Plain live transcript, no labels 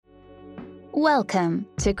Welcome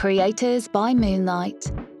to Creators by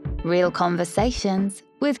Moonlight. Real conversations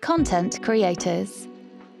with content creators.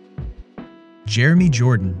 Jeremy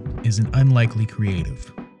Jordon is an unlikely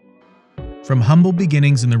creative. From humble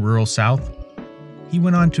beginnings in the rural South, he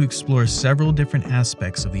went on to explore several different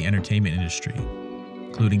aspects of the entertainment industry,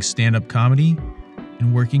 including stand-up comedy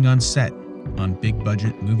and working on set on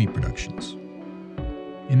big-budget movie productions.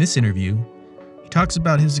 In this interview, he talks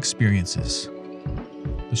about his experiences,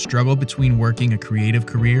 the struggle between working a creative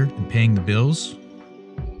career and paying the bills,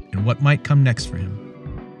 and what might come next for him.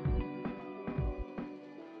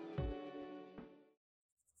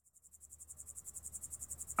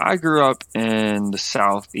 I grew up in the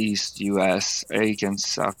southeast U.S., Aiken,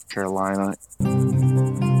 South Carolina.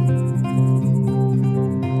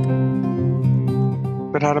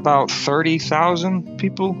 It had about 30,000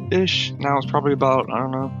 people-ish. Now it's probably about,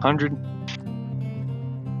 100.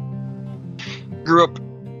 Grew up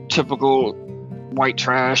typical white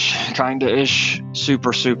trash kind of-ish,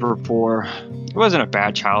 super poor. It wasn't a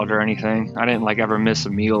bad child or anything. I didn't ever miss a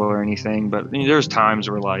meal or anything, but there's times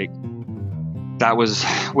where that was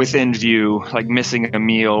within view, missing a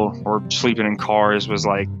meal or sleeping in cars was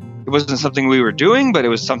it wasn't something we were doing, but it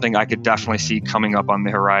was something I could definitely see coming up on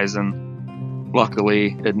the horizon.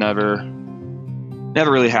 Luckily, it never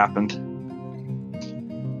really happened.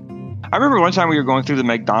 I remember one time we were going through the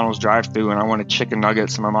McDonald's drive-thru and I wanted chicken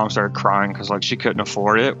nuggets and my mom started crying because she couldn't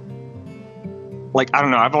afford it. I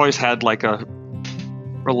don't know, I've always had a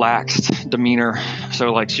relaxed demeanor,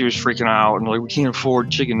 so she was freaking out and we can't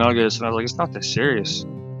afford chicken nuggets, and I was it's not that serious.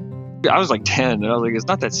 I was 10 and I was it's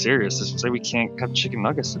not that serious, just say we can't have chicken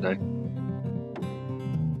nuggets today.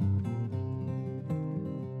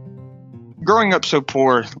 Growing up so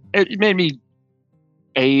poor, it made me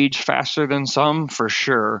age faster than some, for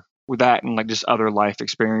sure, with that and just other life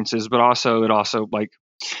experiences, but also it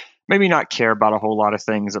maybe not care about a whole lot of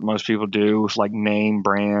things that most people do, name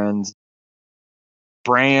brands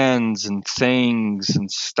and things and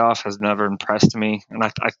stuff has never impressed me. And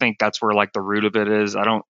I think that's where the root of it is. I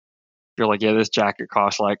don't feel this jacket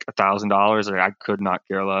costs $1,000. I could not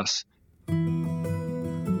care less.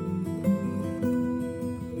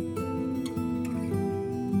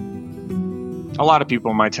 A lot of people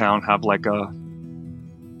in my town have a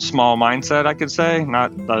small mindset, I could say.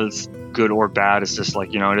 Not that it's good or bad. It's just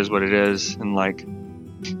it is what it is. And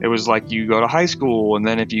it was you go to high school, and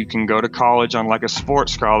then if you can go to college on a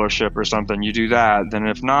sports scholarship or something, you do that. Then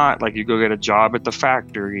if not, you go get a job at the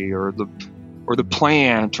factory or the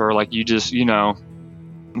plant, or you just,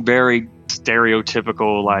 very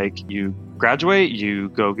stereotypical, you graduate, you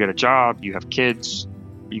go get a job, you have kids,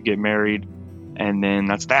 you get married, and then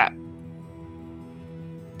that's that.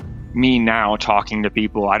 Me now talking to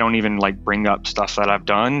people, I don't even bring up stuff that I've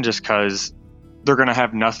done just because they're going to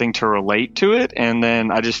have nothing to relate to it. And then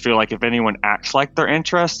I just feel if anyone acts like they're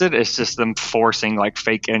interested, it's just them forcing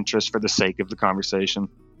fake interest for the sake of the conversation.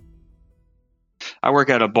 I work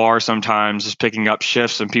at a bar sometimes just picking up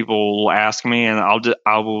shifts, and people will ask me, and I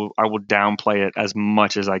will downplay it as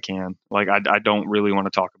much as I can. I don't really want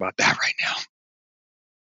to talk about that right now.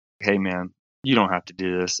 Hey man, you don't have to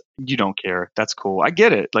do this. You don't care. That's cool. I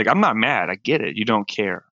get it. I'm not mad. I get it. You don't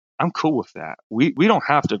care. I'm cool with that. We don't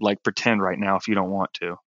have to pretend right now if you don't want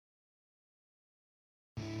to.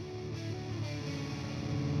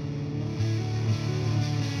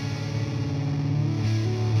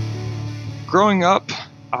 Growing up,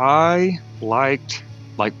 I liked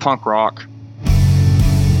punk rock,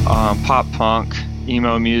 pop punk,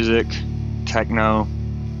 emo music, techno.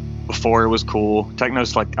 Before it was cool.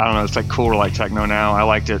 Techno's I don't know, it's cool to like techno now. I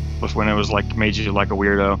liked it when it was made you a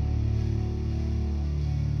weirdo.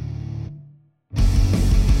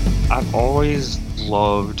 I've always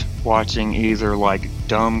loved watching either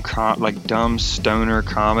dumb stoner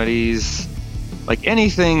comedies,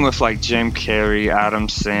 anything with Jim Carrey, Adam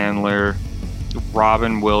Sandler,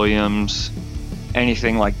 Robin Williams,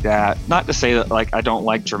 anything like that. Not to say that I don't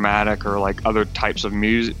like dramatic or other types of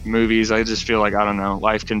movies. I just feel I don't know,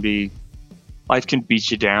 life can beat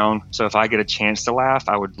you down. So if I get a chance to laugh,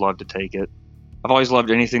 I would love to take it. I've always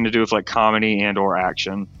loved anything to do with comedy and or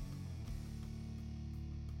action.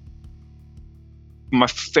 My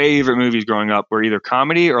favorite movies growing up were either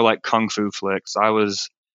comedy or kung fu flicks. I was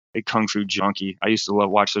a kung fu junkie. I used to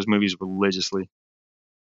watch those movies religiously.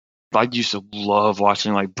 I used to love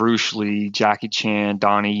watching Bruce Lee, Jackie Chan,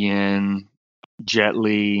 Donnie Yen, Jet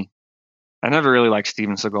Li. I never really liked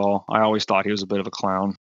Steven Seagal. I always thought he was a bit of a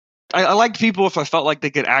clown. I liked people if I felt they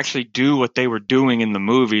could actually do what they were doing in the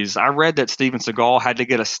movies. I read that Steven Seagal had to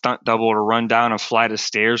get a stunt double to run down a flight of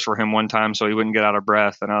stairs for him one time so he wouldn't get out of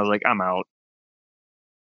breath. And I was I'm out.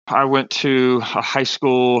 I went to a high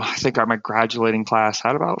school. I think my graduating class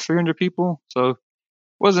had about 300 people. So it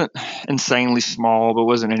wasn't insanely small, but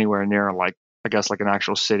wasn't anywhere near like, I guess, like an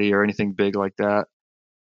actual city or anything big like that.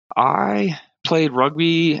 I played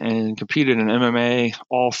rugby and competed in MMA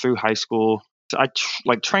all through high school. I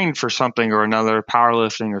trained for something or another,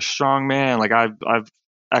 powerlifting or strongman. Like I've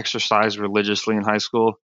exercised religiously in high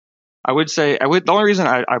school. I would say the only reason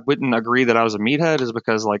I wouldn't agree that I was a meathead is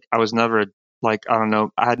because like I was never like, I don't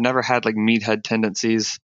know, I had never had like meathead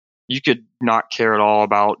tendencies. You could not care at all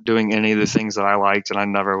about doing any of the things that I liked, and I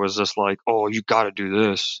never was just like, oh, you got to do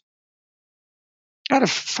this. I'd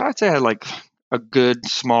say I had like a good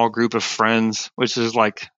small group of friends, which is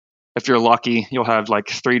like, if you're lucky, you'll have like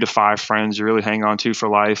 3 to 5 friends you really hang on to for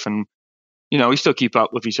life, and we still keep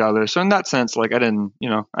up with each other. So in that sense, like I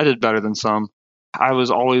did better than some. I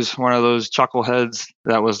was always one of those chuckleheads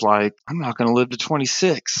that was like, I'm not going to live to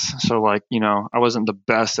 26. So like, I wasn't the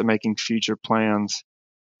best at making future plans.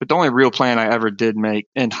 But the only real plan I ever did make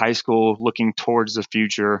in high school, looking towards the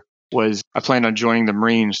future, was I planned on joining the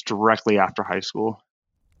Marines directly after high school.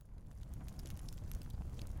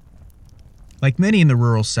 Like many in the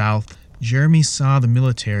rural South, Jeremy saw the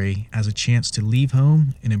military as a chance to leave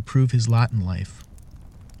home and improve his lot in life.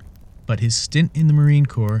 But his stint in the Marine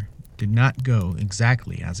Corps did not go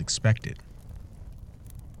exactly as expected.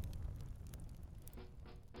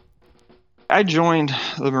 I joined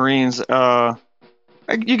the Marines,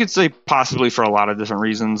 you could say possibly for a lot of different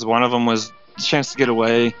reasons. One of them was the chance to get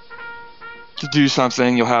away, to do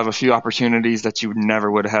something. You'll have a few opportunities that you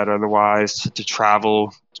never would have had otherwise, to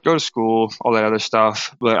travel, to go to school, all that other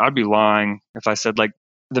stuff. But I'd be lying if I said like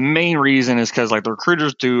the main reason is because like the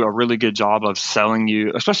recruiters do a really good job of selling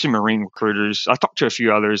you, especially Marine recruiters. I talked to a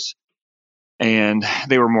few others and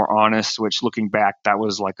they were more honest, which looking back, that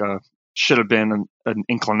was like should have been an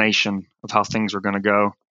inclination of how things were going to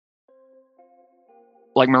go.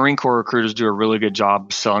 Like Marine Corps recruiters do a really good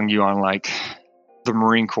job selling you on like the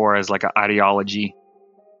Marine Corps as like an ideology,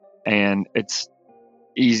 and it's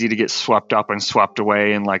easy to get swept up and swept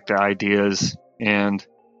away in like the ideas. And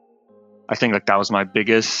I think like that was my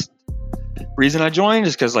biggest reason I joined,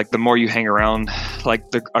 is because like the more you hang around like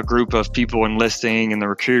a group of people enlisting and the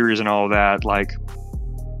recruiters and all that, like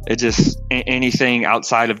it just anything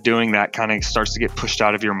outside of doing that kind of starts to get pushed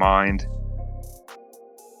out of your mind.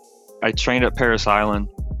 I trained at Parris Island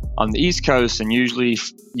on the East Coast, and usually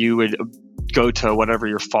you would go to whatever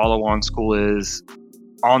your follow-on school is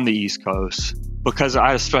on the East Coast. Because I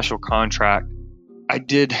had a special contract, I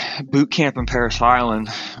did boot camp in Parris Island,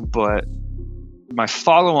 but my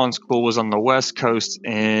follow-on school was on the West Coast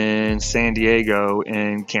in San Diego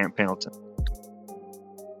in Camp Pendleton.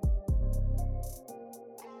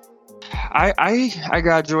 I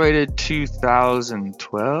graduated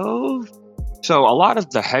 2012. So a lot of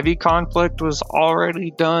the heavy conflict was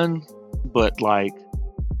already done, but like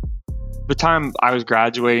the time I was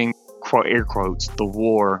graduating, quote, air quotes, the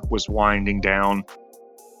war was winding down.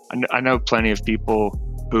 I know plenty of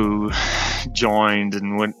people who joined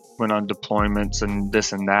and went on deployments and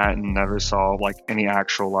this and that and never saw like any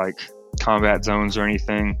actual like combat zones or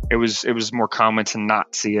anything. It was more common to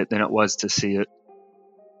not see it than it was to see it.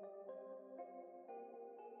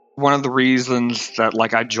 One of the reasons that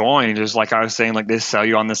like I joined is like I was saying, like they sell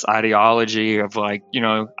you on this ideology of like,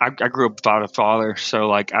 I grew up without a father, so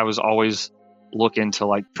like I was always looking to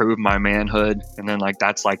like prove my manhood, and then like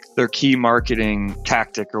that's like their key marketing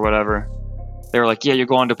tactic or whatever. They were like, yeah, you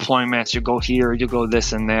go on deployments, you go here, you go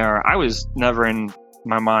this and there. I was never in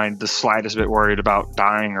my mind the slightest bit worried about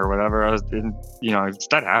dying or whatever. I was, if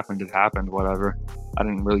that happened, it happened, whatever. I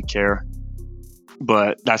didn't really care.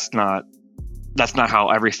 But that's not how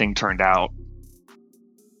everything turned out.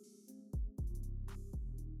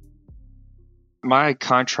 My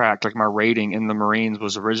contract, like my rating in the Marines,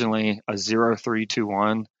 was originally a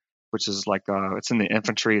 0321, which is like it's in the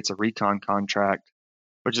infantry. It's a recon contract,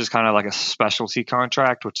 which is kind of like a specialty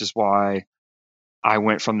contract, which is why I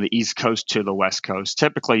went from the East Coast to the West Coast.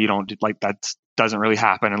 Typically, you don't like that. Doesn't really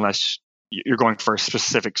happen unless you're going for a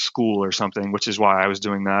specific school or something, which is why I was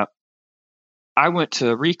doing that. I went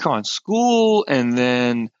to recon school, and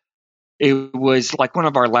then it was like one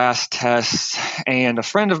of our last tests, and a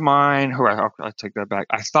friend of mine, who I take that back,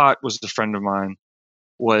 I thought was a friend of mine,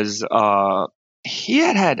 was he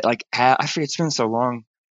had like I forget, it's been so long.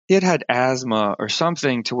 He had asthma or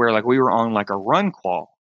something to where like we were on like a run qual,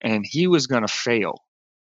 and he was gonna fail.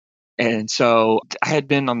 And so I had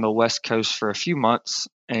been on the West Coast for a few months,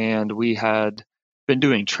 and we had been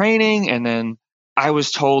doing training, and then I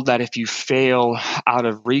was told that if you fail out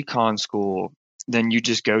of recon school, then you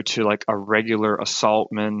just go to like a regular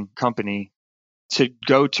assaultman company to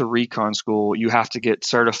go to recon school, you have to get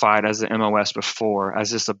certified as an MOS before,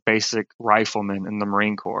 as just a basic rifleman in the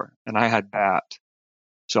Marine Corps. And I had that.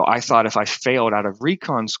 So I thought if I failed out of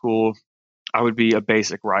recon school, I would be a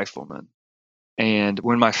basic rifleman. And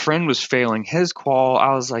when my friend was failing his qual,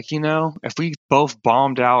 I was like, if we both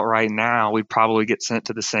bombed out right now, we'd probably get sent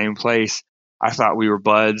to the same place. I thought we were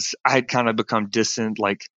buds. I had kind of become distant.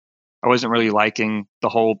 Like, I wasn't really liking the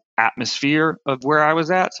whole atmosphere of where I was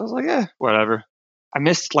at. So I was like, whatever. I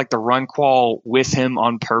missed like the run qual with him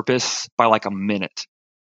on purpose by like a minute.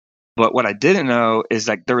 But what I didn't know is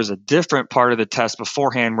like there was a different part of the test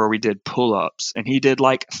beforehand where we did pull-ups, and he did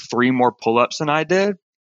like 3 more pull-ups than I did.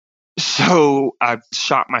 So I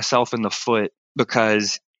shot myself in the foot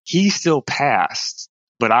because he still passed,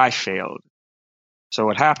 but I failed. So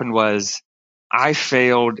what happened was I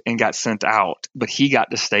failed and got sent out, but he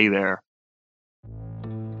got to stay there.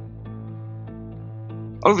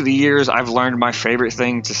 Over the years, I've learned my favorite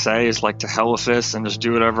thing to say is like to hell with this and just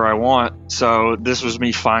do whatever I want. So this was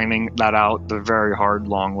me finding that out the very hard,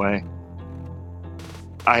 long way.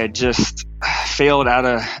 I had just failed out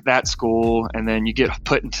of that school, and then you get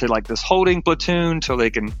put into like this holding platoon till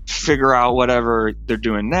they can figure out whatever they're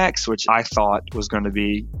doing next, which I thought was going to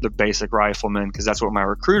be the basic rifleman because that's what my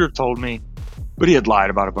recruiter told me. But he had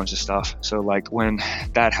lied about a bunch of stuff. So like when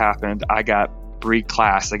that happened, I got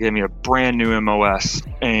reclassed. They gave me a brand new MOS,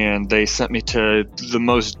 and they sent me to the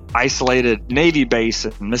most isolated Navy base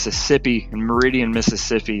in Mississippi, in Meridian,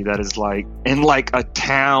 Mississippi, that is like in like a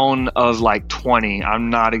town of like 20. I'm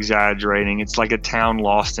not exaggerating. It's like a town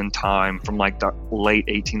lost in time from like the late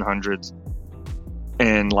 1800s.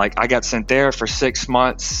 And like I got sent there for 6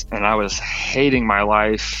 months, and I was hating my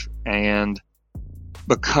life. And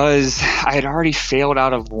because I had already failed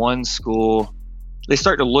out of one school, they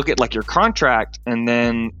start to look at like your contract. And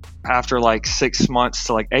then after like 6 months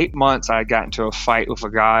to like 8 months, I got into a fight with a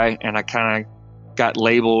guy, and I kind of got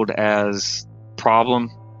labeled as problem.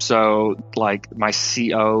 So like my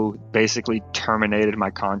CO basically terminated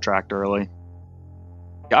my contract early.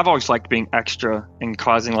 I've always liked being extra and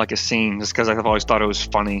causing like a scene just because I've always thought it was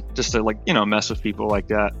funny just to like, mess with people like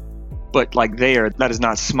that. But like that is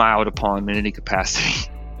not smiled upon in any capacity.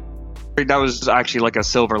 That was actually like a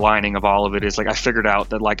silver lining of all of it, is like I figured out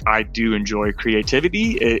that like I do enjoy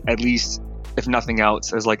creativity, at least if nothing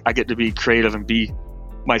else, as like I get to be creative and be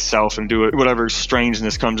myself and do it, whatever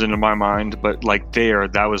strangeness comes into my mind. But like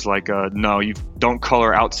that was like no, you don't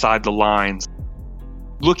color outside the lines.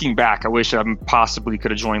 Looking back, I wish I possibly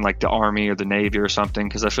could have joined like the Army or the Navy or something,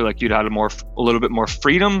 because I feel like you'd had a little bit more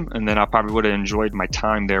freedom, and then I probably would have enjoyed my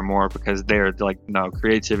time there more, because they're like, no,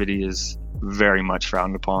 creativity is very much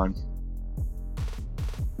frowned upon.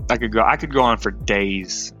 I could go on for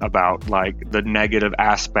days about like the negative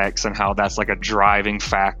aspects and how that's like a driving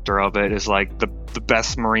factor of it, is like the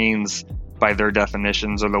best Marines by their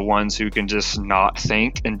definitions are the ones who can just not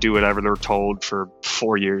think and do whatever they're told for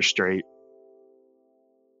 4 years straight.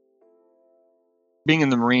 Being in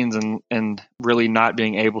the Marines and really not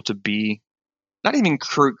being able to be, not even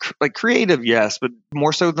like creative, yes, but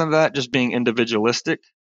more so than that, just being individualistic.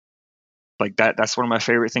 Like that's one of my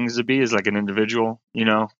favorite things to be, is like an individual,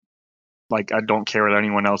 like I don't care what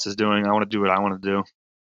anyone else is doing. I want to do what I want to do.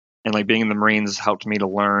 And like being in the Marines helped me to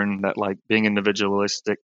learn that like being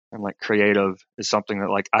individualistic and like creative is something that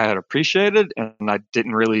like I had appreciated, and I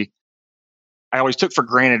always took for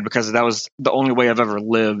granted, because that was the only way I've ever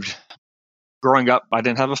lived. Growing up, I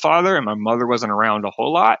didn't have a father, and my mother wasn't around a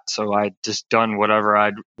whole lot. So I'd just done whatever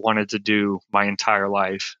I'd wanted to do my entire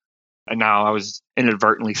life. And now I was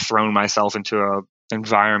inadvertently thrown myself into an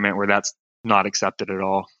environment where that's not accepted at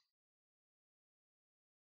all.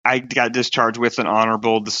 I got discharged with an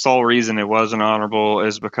honorable. The sole reason it was an honorable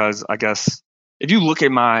is because I guess if you look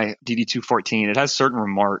at my DD-214, it has certain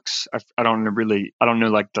remarks. I don't know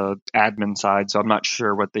like the admin side, so I'm not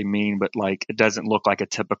sure what they mean, but like it doesn't look like a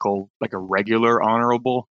typical, like a regular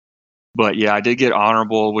honorable. But yeah, I did get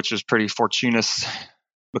honorable, which was pretty fortuitous,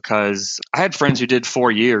 because I had friends who did 4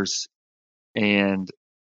 years and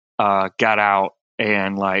got out,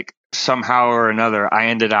 and like somehow or another, I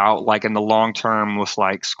ended out like in the long term with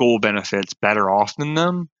like school benefits better off than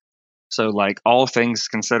them. So like all things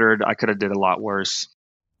considered, I could have did a lot worse.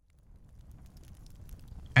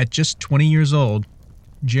 At just 20 years old,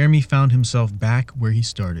 Jeremy found himself back where he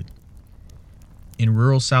started. In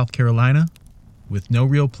rural South Carolina, with no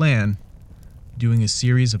real plan, doing a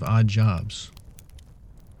series of odd jobs.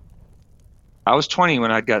 I was 20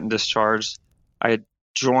 when I'd gotten discharged. I had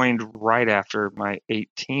joined right after my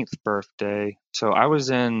 18th birthday. So I was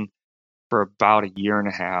in for about a year and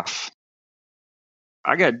a half.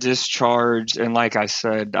 I got discharged, and like I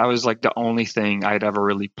said, I was like the only thing I'd ever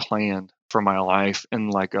really planned for my life in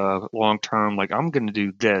like a long term, like I'm going to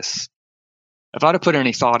do this. If I'd have put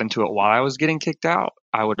any thought into it while I was getting kicked out,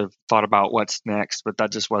 I would have thought about what's next, but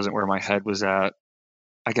that just wasn't where my head was at.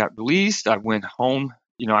 I got released. I went home.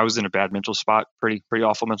 I was in a bad mental spot, pretty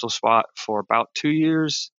awful mental spot for about 2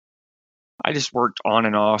 years. I just worked on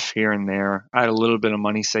and off here and there. I had a little bit of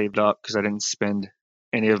money saved up because I didn't spend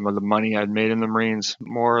any of the money I'd made in the Marines,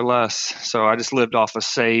 more or less. So I just lived off of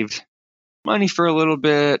saved money for a little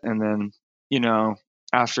bit. And then,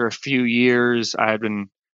 after a few years, I had been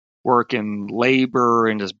working labor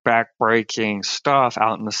and just backbreaking stuff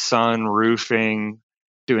out in the sun, roofing,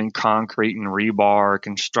 doing concrete and rebar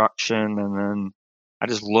construction. And then I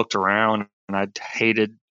just looked around and I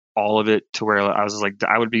hated all of it to where I was like,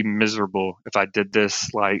 I would be miserable if I did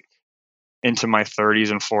this like into my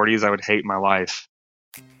 30s and 40s. I would hate my life.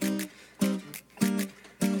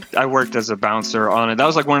 I worked as a bouncer on it. That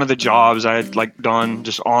was like one of the jobs I had like done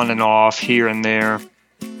just on and off here and there.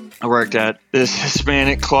 I worked at this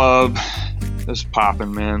Hispanic club. It was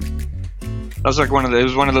popping, man. That was like it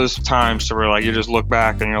was one of those times to where like you just look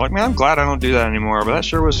back and you're like, man, I'm glad I don't do that anymore. But that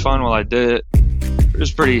sure was fun while I did it.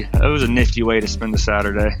 It was a nifty way to spend the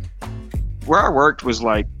Saturday. Where I worked was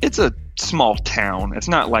like, it's a small town. It's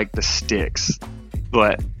not like the sticks,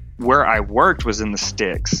 but where I worked was in the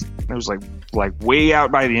sticks. It was like way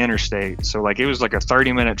out by the interstate. So like it was like a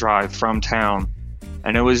 30-minute drive from town.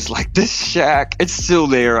 And it was like this shack. It's still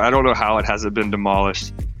there. I don't know how it hasn't been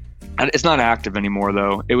demolished. It's not active anymore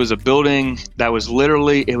though. It was a building that was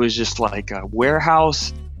it was just like a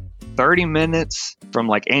warehouse 30 minutes from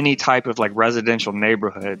like any type of like residential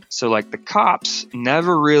neighborhood. So like the cops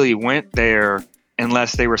never really went there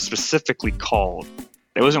unless they were specifically called.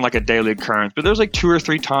 It wasn't like a daily occurrence, but there was like 2 or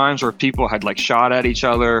 3 times where people had like shot at each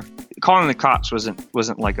other. Calling the cops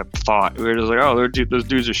wasn't like a thought. We were just like, oh, those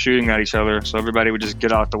dudes are shooting at each other. So everybody would just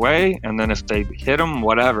get out the way. And then if they hit them,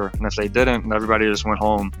 whatever. And if they didn't, everybody just went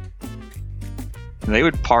home. And they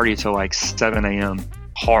would party till like 7 a.m.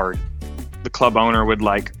 hard. The club owner would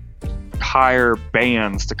like hire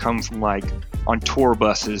bands to come from like on tour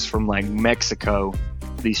buses from like Mexico,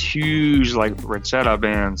 these huge like ranchera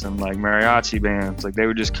bands and like mariachi bands. Like they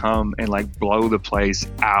would just come and like blow the place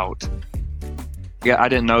out. Yeah, I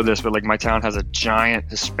didn't know this, but like my town has a giant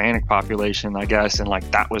Hispanic population, I guess, and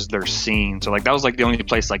like that was their scene. So like that was like the only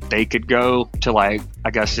place like they could go to like,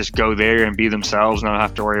 I guess, just go there and be themselves and not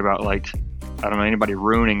have to worry about like, I don't know, anybody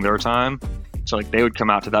ruining their time. So like they would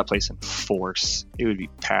come out to that place in force. It would be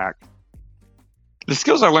packed. The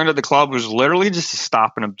skills I learned at the club was literally just to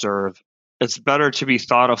stop and observe. It's better to be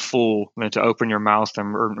thought a fool than to open your mouth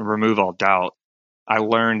and remove all doubt. I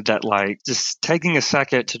learned that like just taking a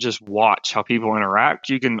second to just watch how people interact,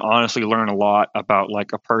 you can honestly learn a lot about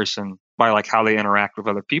like a person by like how they interact with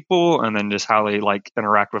other people and then just how they like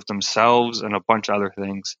interact with themselves and a bunch of other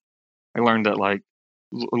things. I learned that like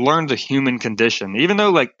learned the human condition, even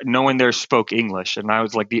though like no one there spoke English and I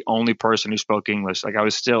was like the only person who spoke English. Like I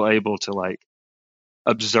was still able to like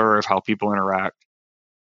observe how people interact.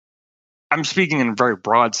 I'm speaking in a very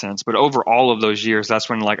broad sense, but over all of those years, that's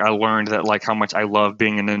when like I learned that like how much I love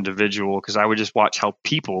being an individual, because I would just watch how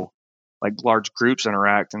people, like large groups,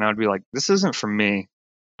 interact, and I would be like, this isn't for me.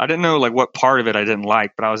 I didn't know like what part of it I didn't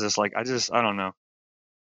like, but I was just like, I don't know.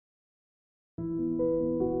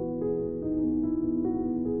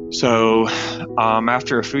 So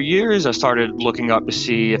after a few years, I started looking up to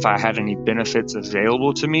see if I had any benefits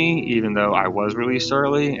available to me, even though I was released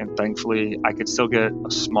early. And thankfully, I could still get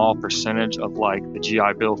a small percentage of like the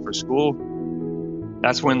GI Bill for school.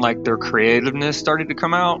 That's when like their creativeness started to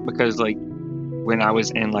come out, because like when I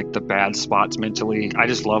was in like the bad spots mentally, I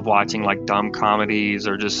just love watching like dumb comedies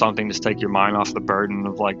or just something to take your mind off the burden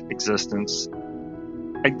of like existence.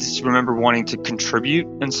 I just remember wanting to contribute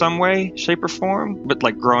in some way, shape, or form. But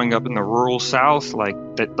like growing up in the rural South, like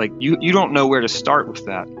that, like you don't know where to start with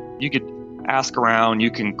that. You could ask around,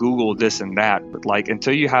 you can Google this and that, but like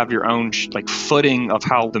until you have your own like footing of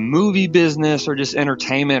how the movie business or just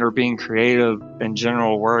entertainment or being creative in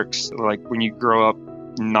general works, like when you grow up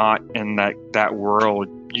not in that world,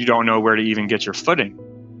 you don't know where to even get your footing.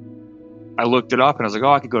 I looked it up and I was like,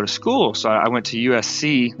 oh, I could go to school. So I went to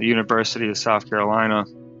USC, the University of South Carolina,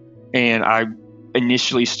 and I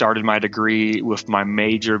initially started my degree with my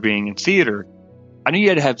major being in theater. I knew you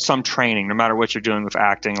had to have some training, no matter what you're doing with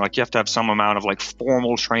acting. Like you have to have some amount of like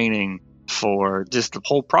formal training for just the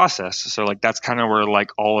whole process. So like that's kind of where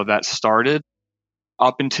like all of that started.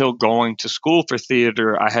 up until going to school for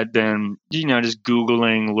theater, I had been, just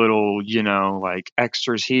Googling little, like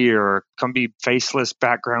extras here, or come be faceless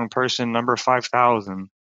background person number 5,000.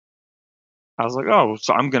 I was like, oh,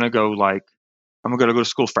 so I'm going to go to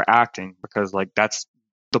school for acting, because like that's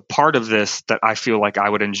the part of this that I feel like I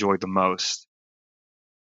would enjoy the most.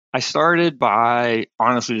 I started by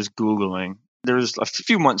honestly just Googling. There was a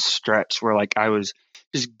few months stretch where like I was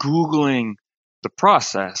just Googling the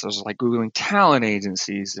process. I was like Googling talent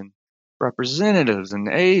agencies and representatives and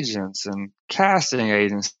agents and casting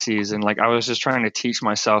agencies. And like I was just trying to teach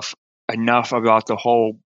myself enough about the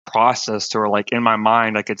whole process to where like in my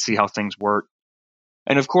mind I could see how things work.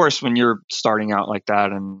 And of course, when you're starting out like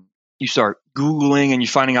that and you start Googling and you're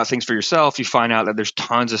finding out things for yourself, you find out that there's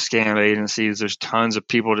tons of scam agencies. There's tons of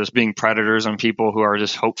people just being predators on people who are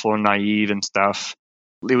just hopeful and naive and stuff.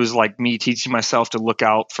 It was like me teaching myself to look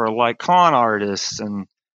out for like con artists. And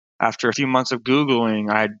after a few months of Googling,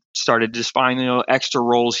 I started just finding extra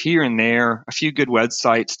roles here and there, a few good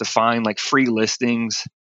websites to find like free listings.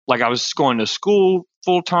 Like I was going to school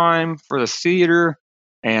full time for the theater,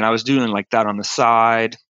 and I was doing like that on the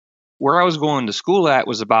side. Where I was going to school at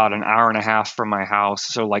was about an hour and a half from my house.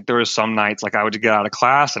 So like there was some nights like I would get out of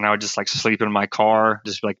class and I would just like sleep in my car,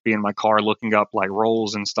 just like be in my car looking up like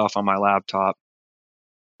roles and stuff on my laptop.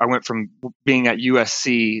 I went from being at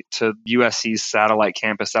USC to USC's satellite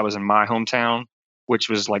campus that was in my hometown, which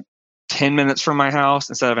was like 10 minutes from my house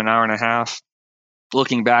instead of an hour and a half.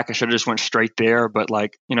 Looking back, I should have just went straight there. But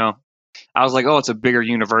like, I was like, oh, it's a bigger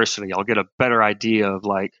university. I'll get a better idea of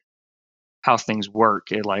like how things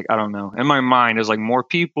work. It like, I don't know. In my mind, it was like more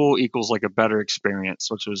people equals like a better experience,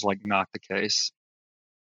 which was like not the case.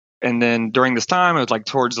 And then during this time, it was like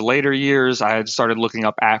towards the later years, I had started looking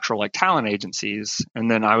up actual like talent agencies. And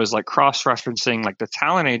then I was like cross-referencing like the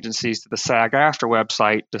talent agencies to the SAG-AFTRA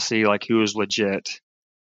website to see like who was legit.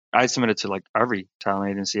 I submitted to like every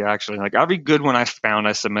talent agency actually. Like every good one I found,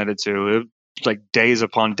 I submitted to. It was like days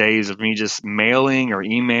upon days of me just mailing or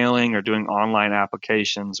emailing or doing online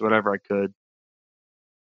applications, whatever I could.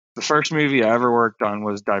 The first movie I ever worked on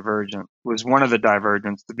was Divergent. Was one of the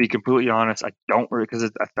Divergents. To be completely honest, I don't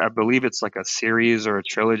because I believe it's like a series or a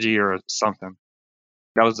trilogy or something.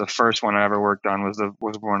 That was the first one I ever worked on.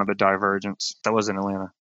 Was one of the Divergents. That was in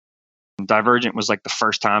Atlanta. And Divergent was like the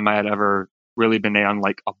first time I had ever really been on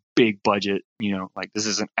like a big budget. Like this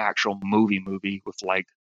is an actual movie with like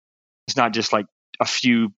it's not just like a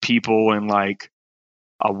few people and like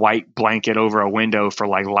a white blanket over a window for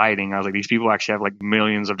like lighting. I was like, these people actually have like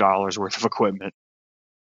millions of dollars worth of equipment.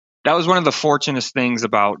 That was one of the fortunate things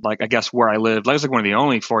about like, I guess where I lived. That was like one of the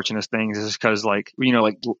only fortunate things is because like,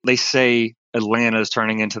 like they say Atlanta is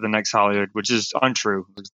turning into the next Hollywood, which is untrue.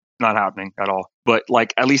 It's not happening at all. But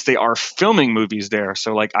like, at least they are filming movies there.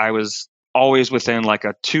 So like I was always within like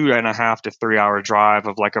a 2.5 to 3 hour drive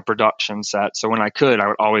of like a production set. So when I could, I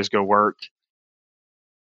would always go work.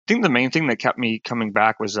 I think the main thing that kept me coming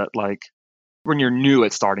back was that like when you're new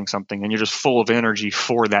at starting something and you're just full of energy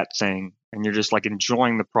for that thing and you're just like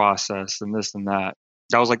enjoying the process and this and that.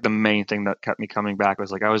 That was like the main thing that kept me coming back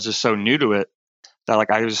was like I was just so new to it that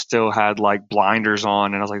like I just still had like blinders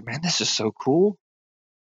on and I was like, man, this is so cool.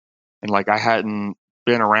 And like I hadn't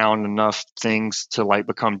been around enough things to like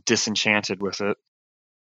become disenchanted with it.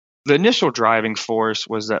 The initial driving force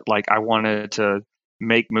was that like I wanted to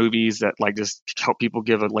make movies that like just help people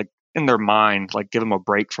give it like in their mind, like give them a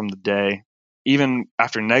break from the day. Even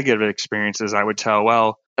after negative experiences, I would tell,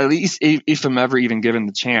 well, at least if I'm ever even given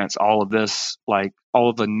the chance, all of this, like all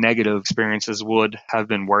of the negative experiences would have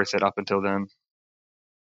been worth it up until then.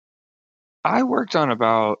 I worked on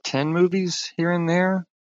about 10 movies here and there.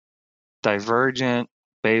 Divergent,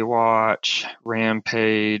 Baywatch,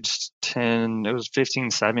 Rampage, 10, it was 15,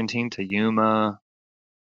 17 to Yuma.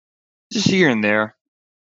 Just here and there.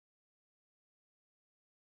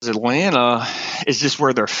 Atlanta is just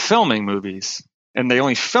where they're filming movies. And they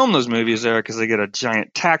only film those movies there because they get a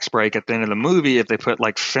giant tax break at the end of the movie if they put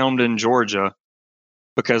like filmed in Georgia,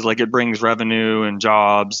 because like it brings revenue and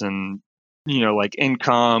jobs and like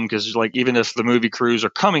income, because like even if the movie crews are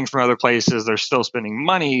coming from other places, they're still spending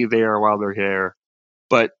money there while they're here.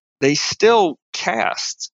 But they still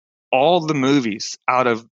cast all the movies out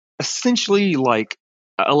of essentially like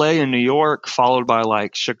LA and New York, followed by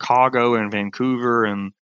like Chicago and Vancouver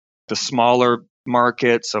and the smaller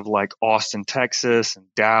markets of like Austin, Texas and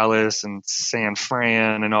Dallas and San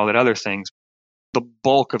Fran and all that other things. The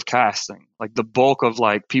bulk of casting, like the bulk of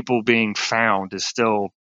like people being found is still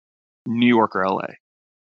New York or LA.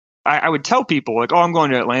 I would tell people like, oh, I'm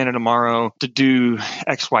going to Atlanta tomorrow to do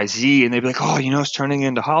XYZ. And they'd be like, oh, it's turning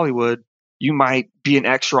into Hollywood. you might be an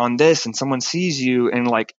extra on this and someone sees you. And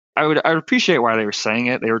like, I would appreciate why they were saying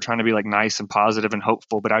it. They were trying to be like nice and positive and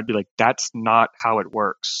hopeful, but I'd be like, that's not how it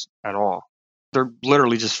works at all. They're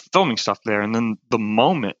literally just filming stuff there. And then the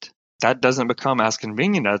moment that doesn't become as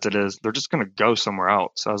convenient as it is, they're just going to go somewhere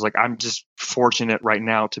else. So I was like, I'm just fortunate right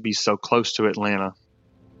now to be so close to Atlanta.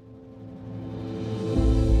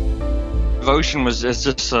 Devotion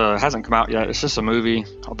hasn't come out yet. It's just a movie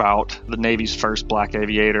about the Navy's first black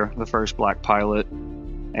aviator, the first black pilot.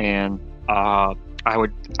 And I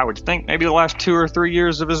would think maybe the last 2 or 3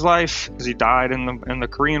 years of his life, because he died in the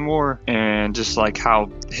Korean War, and just like how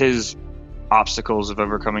his obstacles of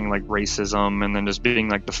overcoming like racism and then just being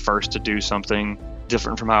like the first to do something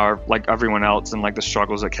different from how like everyone else and like the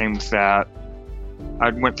struggles that came with that. I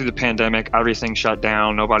went through the pandemic, everything shut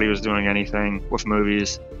down, nobody was doing anything with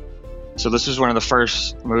movies. So this was one of the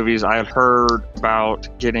first movies I had heard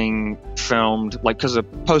about getting filmed, like because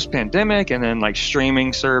of post-pandemic and then like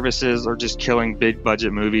streaming services are just killing big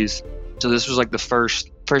budget movies. So this was like the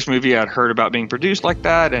first movie I'd heard about being produced like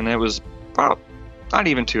that, and it was about not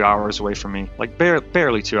even 2 hours away from me, like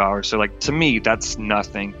barely 2 hours. So like to me, that's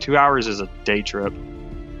nothing. 2 hours is a day trip.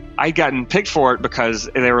 I'd gotten picked for it because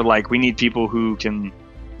they were like, we need people who can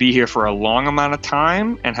be here for a long amount of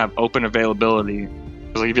time and have open availability.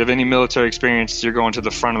 Like, if you have any military experience, you're going to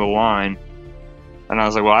the front of the line. And I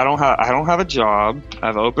was like, well, I don't have a job, I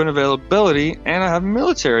have open availability, and I have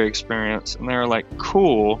military experience. And they were like,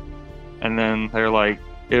 cool. And then they're like,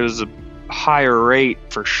 it was a higher rate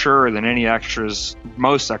for sure than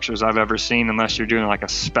most extras I've ever seen, unless you're doing like a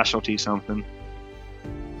specialty something.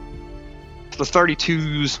 The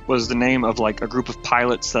 32s was the name of like a group of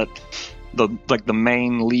pilots that the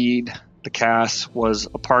main lead, the cast, was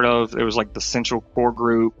a part of. It was like the central core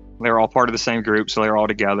group. They were all part of the same group, so they were all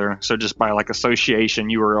together. So just by like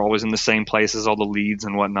association, you were always in the same place as all the leads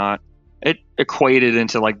and whatnot. It equated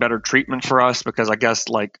into like better treatment for us because I guess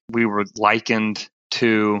like we were likened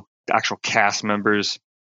to the actual cast members.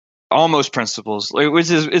 Almost principals,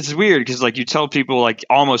 it's weird because like you tell people like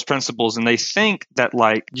almost principals and they think that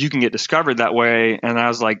like you can get discovered that way. And I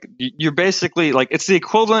was like, you're basically like, it's the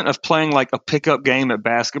equivalent of playing like a pickup game at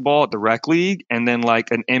basketball at the rec league, and then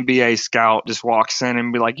like an NBA scout just walks in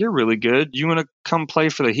and be like, you're really good, you want to come play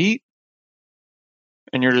for the Heat?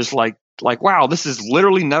 And you're just like wow, this has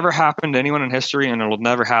literally never happened to anyone in history, and it will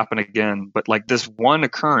never happen again. But like this one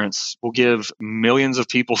occurrence will give millions of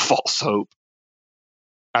people false hope.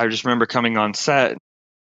 I just remember coming on set.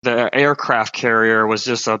 The aircraft carrier was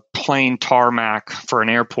just a plain tarmac for an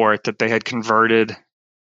airport that they had converted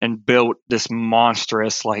and built this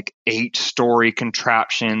monstrous like 8-story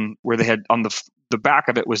contraption where they had on the back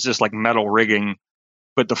of it was just like metal rigging,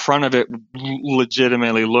 but the front of it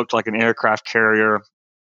legitimately looked like an aircraft carrier.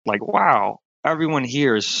 Like, wow, everyone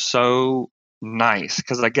here is so nice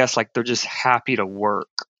because I guess like they're just happy to work.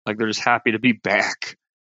 Like they're just happy to be back.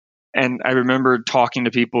 And I remember talking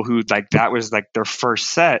to people who like that was like their first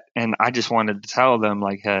set, and I just wanted to tell them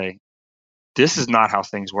like, hey, this is not how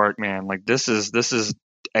things work, man. Like this is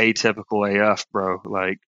atypical AF, bro.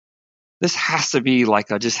 Like this has to be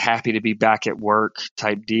like a just happy to be back at work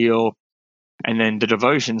type deal. And then the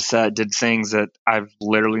Devotion set did things that I've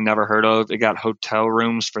literally never heard of. It got hotel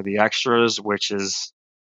rooms for the extras, which is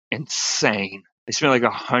insane. They spent like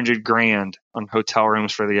 $100,000 on hotel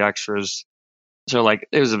rooms for the extras. So like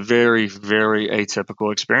it was a very, very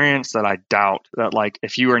atypical experience that I doubt that like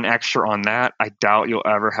if you were an extra on that, I doubt you'll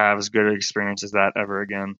ever have as good an experience as that ever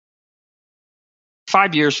again.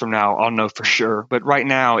 5 years from now, I'll know for sure. But right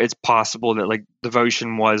now it's possible that like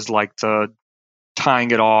Devotion was like the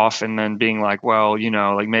tying it off and then being like, well, you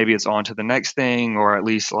know, like maybe it's on to the next thing, or at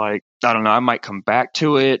least like, I don't know, I might come back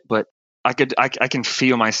to it, but I can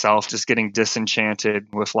feel myself just getting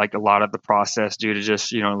disenchanted with like a lot of the process due to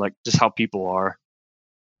just, you know, like just how people are.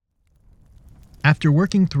 After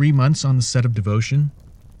working 3 months on the set of Devotion,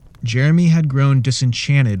 Jeremy had grown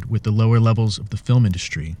disenchanted with the lower levels of the film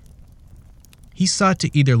industry. He sought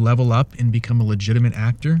to either level up and become a legitimate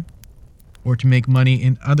actor, or to make money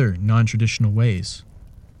in other non-traditional ways,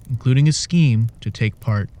 including a scheme to take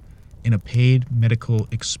part in a paid medical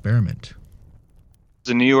experiment.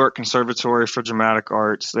 The New York Conservatory for Dramatic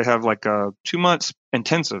Arts, they have like a 2 months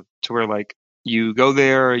intensive to where like you go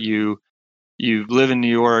there, you live in New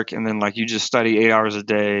York, and then like you just study 8 hours a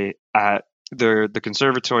day at the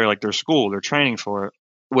conservatory, like their school, their training for it,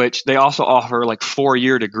 which they also offer like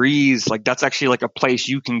 4-year degrees. Like that's actually like a place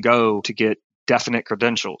you can go to get definite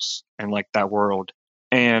credentials in like that world.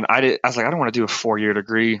 And I was like, I don't want to do a 4-year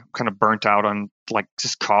degree. I'm kind of burnt out on like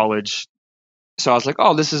just college. So I was like,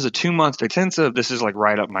 oh, this is a 2 month intensive. This is like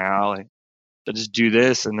right up my alley. I just do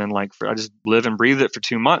this, and then like I just live and breathe it for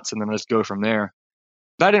 2 months, and then let's go from there.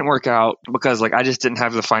 That didn't work out because like I just didn't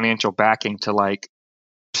have the financial backing to like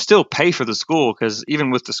still pay for the school, because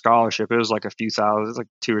even with the scholarship, it was like a few thousand, it was like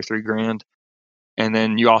 2 or 3 grand. And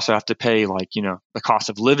then you also have to pay like, the cost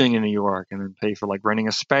of living in New York, and then pay for like renting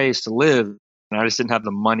a space to live. And I just didn't have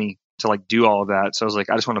the money to like do all of that. So I was like,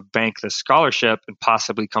 I just want to bank this scholarship and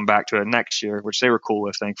possibly come back to it next year, which they were cool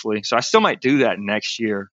with, thankfully. So I still might do that next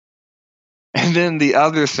year. And then the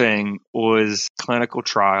other thing was clinical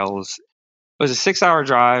trials. It was a 6-hour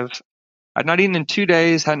drive. I'd not eaten in 2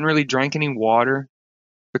 days, hadn't really drank any water,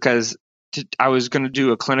 because I was going to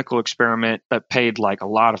do a clinical experiment that paid like a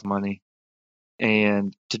lot of money.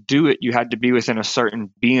 And to do it, you had to be within a certain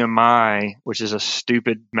BMI, which is a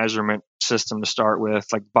stupid measurement system to start with,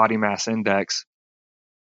 like body mass index.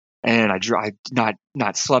 And I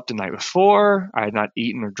not slept the night before. I had not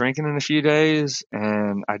eaten or drinking in a few days,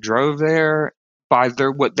 and I drove there. By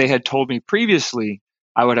what they had told me previously,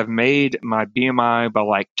 I would have made my BMI by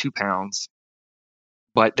like 2 pounds.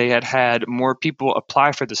 But they had more people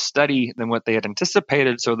apply for the study than what they had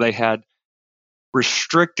anticipated, so they had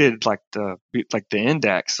restricted like the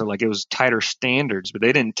index, so like it was tighter standards, but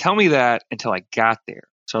they didn't tell me that until I got there.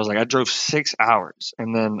 So I was like, I drove 6 hours,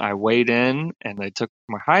 and then I weighed in, and they took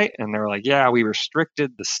my height, and they were like, yeah, we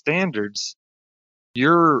restricted the standards,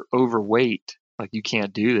 you're overweight, like you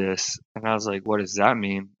can't do this. And I was like, what does that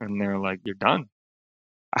mean? And they're like, you're done.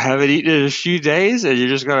 I haven't eaten in a few days, and you're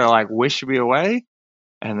just gonna like wish me away.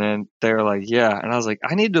 And then they're like, yeah. And I was like,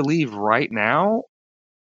 I need to leave right now.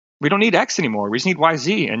 We don't need X anymore. We just need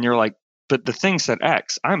YZ. And you're like, but the thing said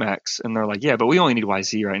X. I'm X. And they're like, yeah, but we only need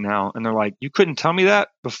YZ right now. And they're like, you couldn't tell me that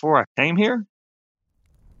before I came here?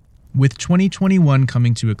 With 2021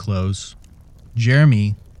 coming to a close,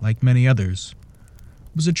 Jeremy, like many others,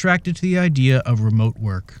 was attracted to the idea of remote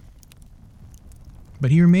work.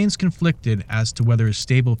 But he remains conflicted as to whether a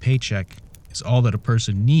stable paycheck is all that a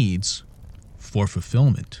person needs for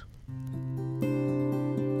fulfillment.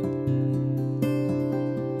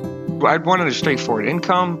 I wanted a straightforward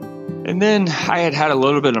income. And then I had a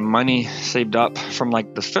little bit of money saved up from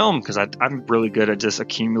like the film, because I'm really good at just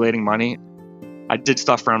accumulating money. I did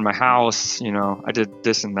stuff around my house, I did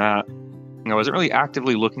this and that. I wasn't really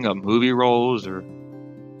actively looking up movie roles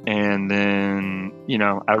and then,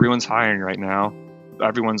 everyone's hiring right now.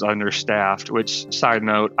 Everyone's understaffed, which, side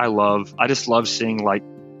note, I just love seeing like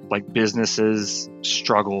businesses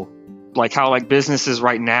struggle. Like how like businesses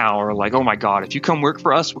right now are like, oh my God, if you come work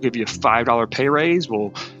for us, we'll give you a $5 pay raise.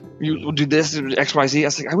 We'll do this, XYZ. I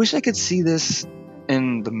was like, I wish I could see this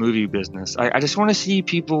in the movie business. I just want to see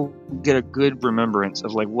people get a good remembrance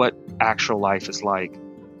of like what actual life is like.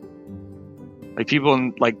 Like people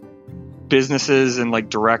in like businesses and like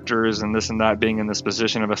directors and this and that being in this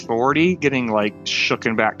position of authority, getting like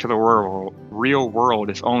shooken back to the real world,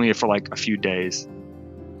 if only for like a few days.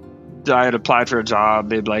 I had applied for a job.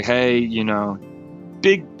 They'd be like, hey,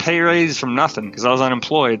 big pay raise from nothing, because I was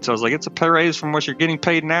unemployed. So I was like, it's a pay raise from what you're getting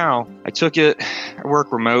paid now. I took it. I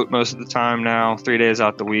work remote most of the time now, 3 days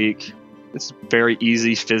out the week. It's very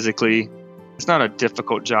easy physically. It's not a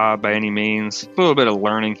difficult job by any means. A little bit of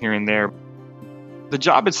learning here and there. The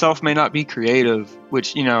job itself may not be creative,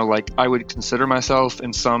 which, like I would consider myself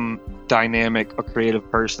in some dynamic a creative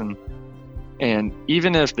person. And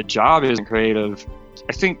even if the job isn't creative,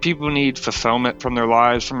 I think people need fulfillment from their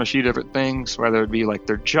lives from a few different things, whether it be like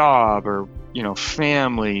their job or,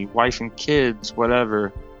 family, wife and kids,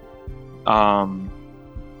 whatever.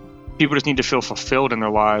 People just need to feel fulfilled in their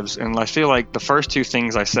lives. And I feel like the first two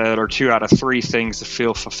things I said are 2 out of 3 things to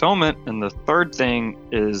feel fulfillment. And the third thing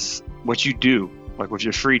is what you do, like with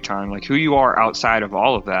your free time, like who you are outside of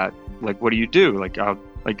all of that. Like, what do you do? Like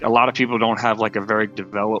a lot of people don't have like a very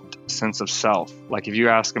developed sense of self. Like if you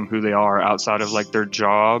ask them who they are outside of like their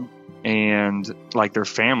job and like their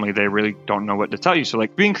family, they really don't know what to tell you. So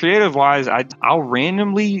like being creative wise, I'll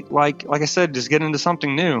randomly like I said, just get into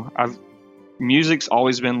something new. Music's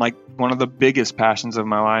always been like one of the biggest passions of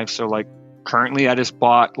my life. So like currently I just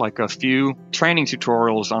bought like a few training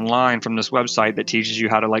tutorials online from this website that teaches you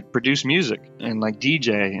how to like produce music and like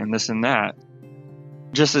DJ and this and that.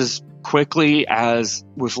 Just as quickly as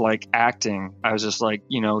with like acting, I was just like,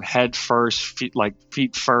 head first,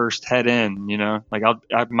 feet first, head in, like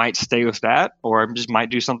I might stay with that, or I just might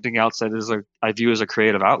do something else that I view as a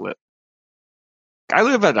creative outlet. I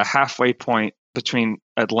live at a halfway point between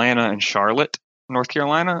Atlanta and Charlotte, North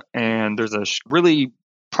Carolina, and there's a really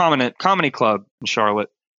prominent comedy club in Charlotte.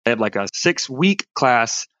 They had like a 6-week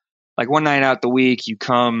class, like one night out the week, you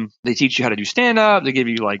come, they teach you how to do stand-up, they give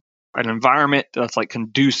you like an environment that's like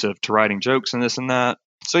conducive to writing jokes and this and that.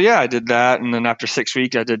 So yeah, I did that, and then after 6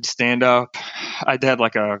 weeks, I did stand up. I had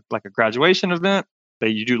like a graduation event.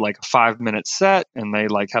 You do like a 5-minute set, and they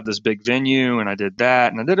like have this big venue, and I did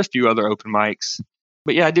that, and I did a few other open mics.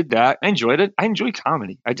 But yeah, I did that. I enjoyed it. I enjoy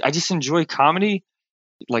comedy. I just enjoy comedy.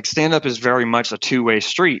 Like stand up is very much a two-way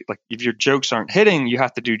street. Like if your jokes aren't hitting, you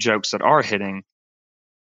have to do jokes that are hitting.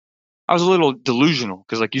 I was a little delusional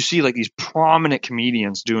because like you see like these prominent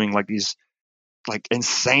comedians doing like these like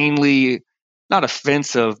insanely not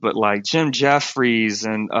offensive, but like Jim Jeffries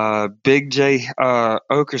and Big J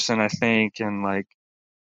Okerson, I think,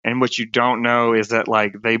 and what you don't know is that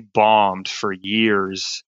like they bombed for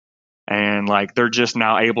years, and like they're just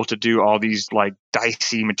now able to do all these like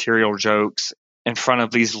dicey material jokes in front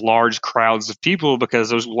of these large crowds of people because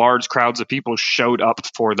those large crowds of people showed up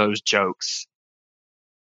for those jokes.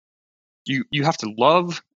 You have to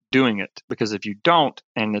love doing it, because if you don't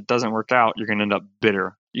and it doesn't work out, you're going to end up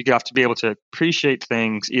bitter. You have to be able to appreciate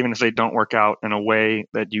things even if they don't work out in a way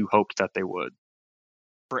that you hoped that they would.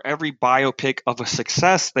 For every biopic of a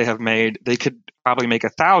success they have made, they could probably make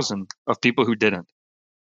 1,000 of people who didn't.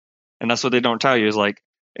 And that's what they don't tell you is like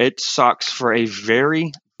it sucks for a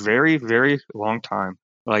very, very, very long time.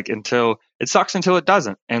 Like until it sucks until it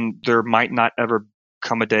doesn't. And there might not ever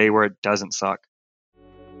come a day where it doesn't suck.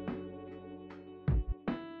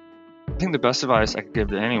 I think the best advice I could give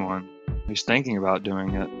to anyone who's thinking about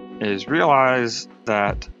doing it is realize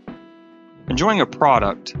that enjoying a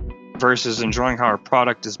product versus enjoying how a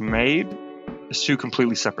product is made is two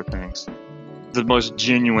completely separate things. The most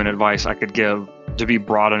genuine advice I could give to be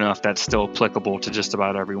broad enough that's still applicable to just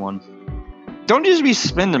about everyone. Don't just be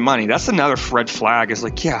spending money. That's another red flag. Is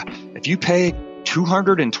like, yeah, if you pay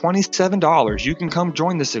 $227, you can come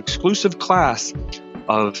join this exclusive class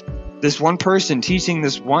of this one person teaching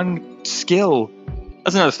this one skill.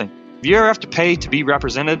 That's another thing. If you ever have to pay to be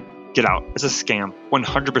represented, get out. It's a scam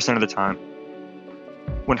 100% of the time.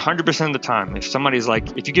 100% of the time. If somebody's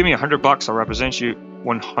like, if you give me $100, I'll represent you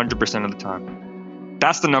 100% of the time.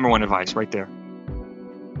 That's the number one advice right there.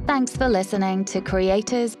 Thanks for listening to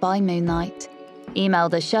Creators by Moonlight. Email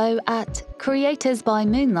the show at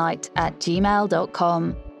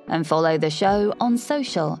creatorsbymoonlight@gmail.com and follow the show on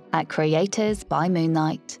social at Creators by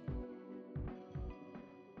Moonlight.